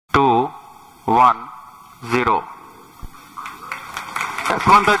2, 1, 0.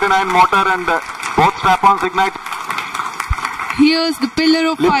 S139 motor and both strap-ons ignite. Here's the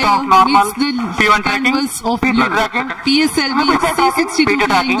pillar of fire meets the canvas of blue. PSLV-C62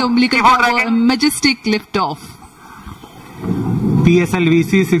 clearing the umbilical tower, a majestic lift-off.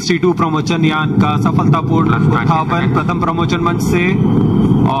 PSLV-C62 प्रमोचन यान का सफलतापूर्ण उत्थापन प्रथम प्रमोचन मंच से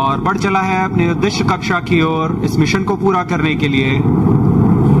और बढ़ चला है अपने उद्देश्य कक्षा की ओर इस मिशन को पूरा करने के लिए।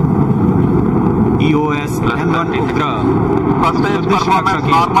 EOS N1 उपग्रह उद्देश्य कक्षा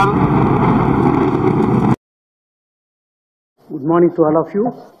की। Good morning to all of you.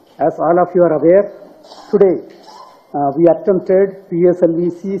 As all of you are aware, today we attempted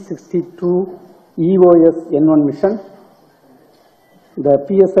PSLV-C62 EOS N1 mission. The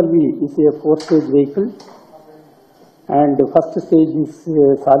PSLV is a 4-stage vehicle, and the first stage is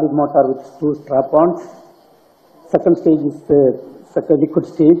a solid motor with 2 strap-ons. Second stage is the liquid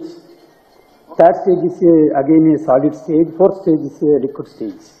stage. Third stage is again a solid stage. Fourth stage is a liquid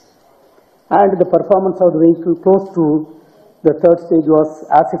stage. And the performance of the vehicle close to the third stage was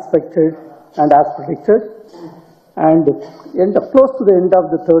as expected and as predicted. And close to the end of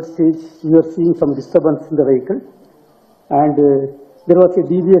the third stage, we were seeing some disturbance in the vehicle. And there was a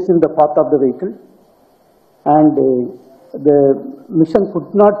deviation in the path of the vehicle. And the mission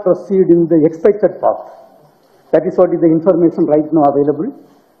could not proceed in the expected path. That is what is the information right now available.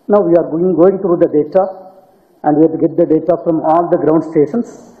 Now we are going through the data, and we have to get the data from all the ground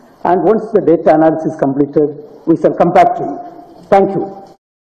stations. And once the data analysis is completed, we shall come back to you. Thank you.